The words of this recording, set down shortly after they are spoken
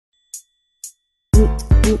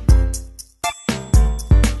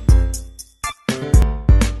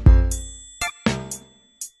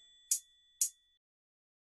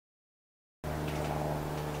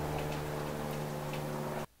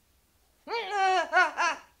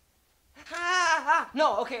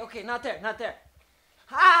No, okay, not there.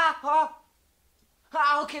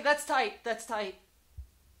 Okay, that's tight. Okay,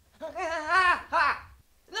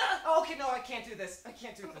 no, I can't do this.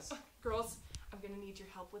 Girls, I'm gonna need your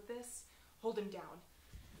help with this. Hold him down.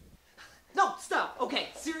 No, stop. Okay,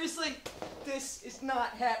 seriously, this is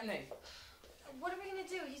not happening. What are we gonna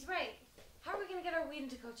do? He's right. How are we gonna get our weed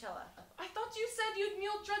into Coachella? I thought you said you'd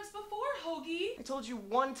mule drugs before, Hoagie. I told you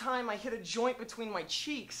one time I hit a joint between my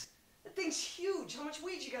cheeks. That thing's huge. How much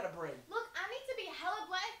weed you gotta bring? Look, I need to be hella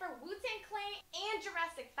blessed for Wu-Tang Clan and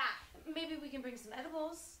Jurassic 5. Maybe we can bring some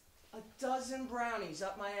edibles. 12 brownies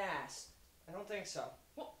up my ass. I don't think so.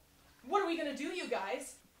 Well, what are we gonna do, you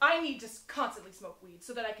guys? I need to constantly smoke weed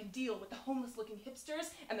so that I can deal with the homeless-looking hipsters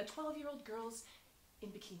and the 12-year-old girls in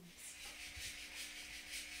bikinis.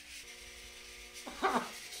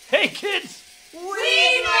 Hey, kids!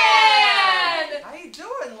 Weed Man! How you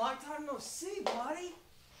doing? Long time no see, buddy.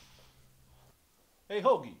 Hey,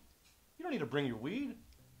 Hoagie, you don't need to bring your weed.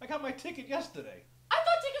 I got my ticket yesterday. I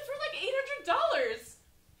thought tickets were like $800.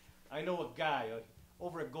 I know a guy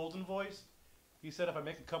over at Golden Voice. He said if I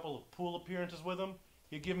make a couple of pool appearances with him,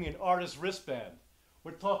 he'd give me an artist wristband.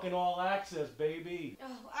 We're talking all access, baby.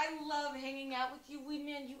 Oh, I love hanging out with you, Weed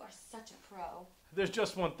Man. You are such a pro. There's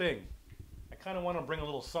just one thing. I kind of want to bring a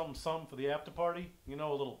little something for the after party. You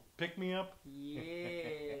know, a little pick-me-up.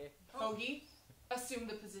 Yeah. Hoagie, assume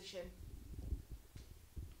the position.